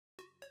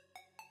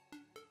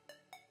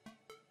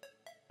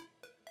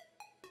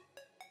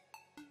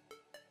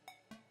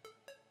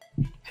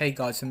Hey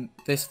guys, in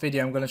this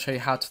video I'm going to show you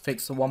how to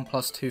fix the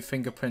OnePlus 2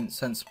 fingerprint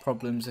sensor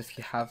problems if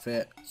you have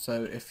it.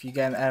 So if you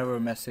get an error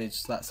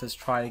message that says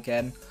try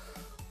again,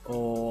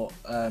 or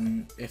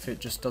if it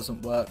just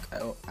doesn't work,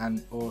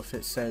 or if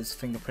it says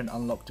fingerprint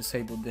unlock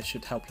disabled, this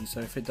should help you. So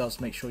if it does,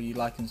 make sure you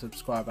like and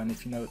subscribe, and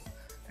if you know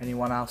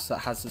anyone else that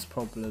has this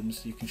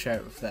problems, you can share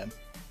it with them.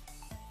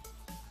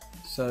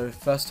 So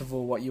first of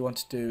all, what you want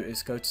to do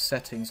is go to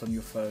settings on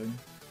your phone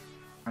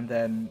and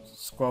then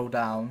scroll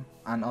down,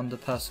 and under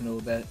personal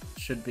there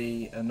should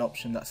be an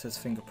option that says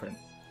fingerprint.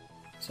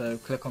 So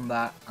click on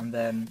that and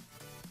then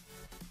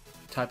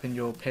type in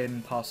your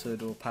PIN,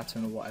 password or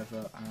pattern or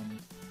whatever, and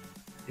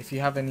if you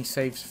have any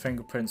saved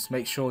fingerprints,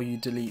 make sure you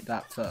delete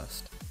that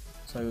first.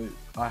 So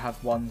I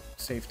have one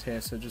saved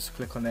here, so just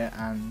click on it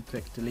and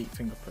click delete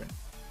fingerprint.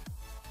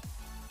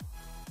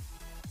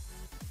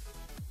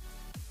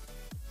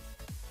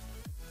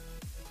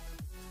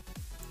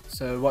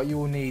 So what you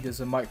will need is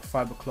a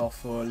microfiber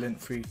cloth or a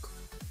lint-free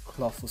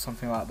cloth or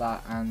something like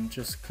that, and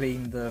just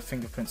clean the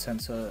fingerprint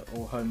sensor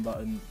or home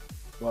button,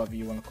 whatever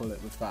you want to call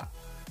it, with that.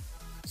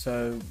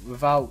 So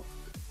without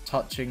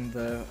touching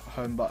the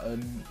home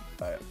button,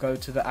 go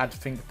to the add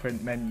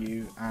fingerprint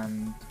menu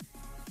and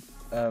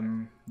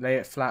lay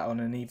it flat on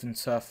an even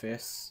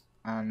surface,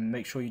 and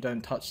make sure you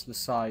don't touch the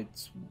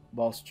sides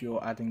whilst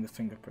you're adding the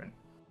fingerprint.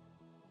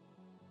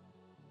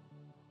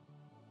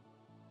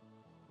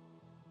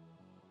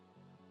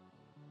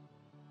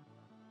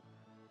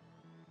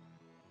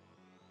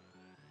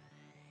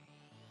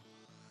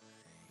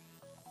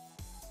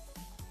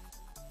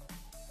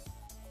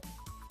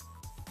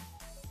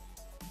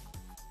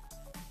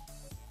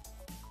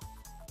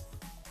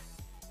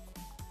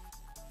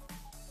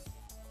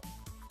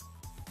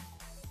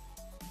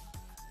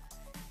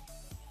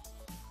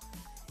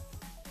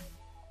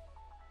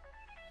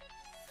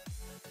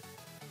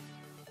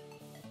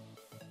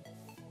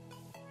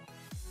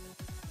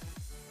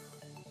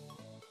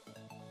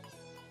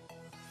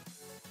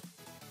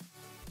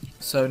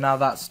 So now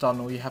that's done,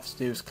 all you have to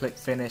do is click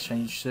finish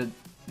and you should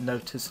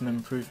notice an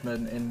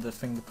improvement in the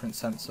fingerprint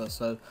sensor.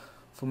 So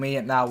for me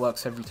it now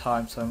works every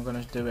time, so I'm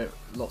going to do it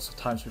lots of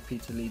times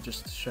repeatedly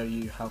just to show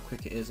you how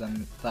quick it is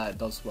and that it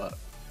does work.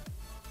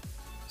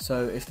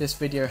 So if this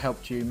video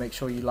helped you, make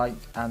sure you like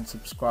and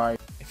subscribe.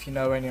 If you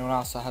know anyone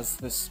else that has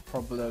this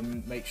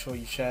problem, make sure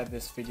you share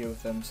this video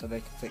with them so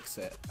they can fix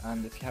it.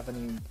 And if you have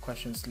any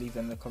questions, leave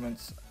them in the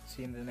comments.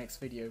 See you in the next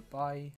video. Bye.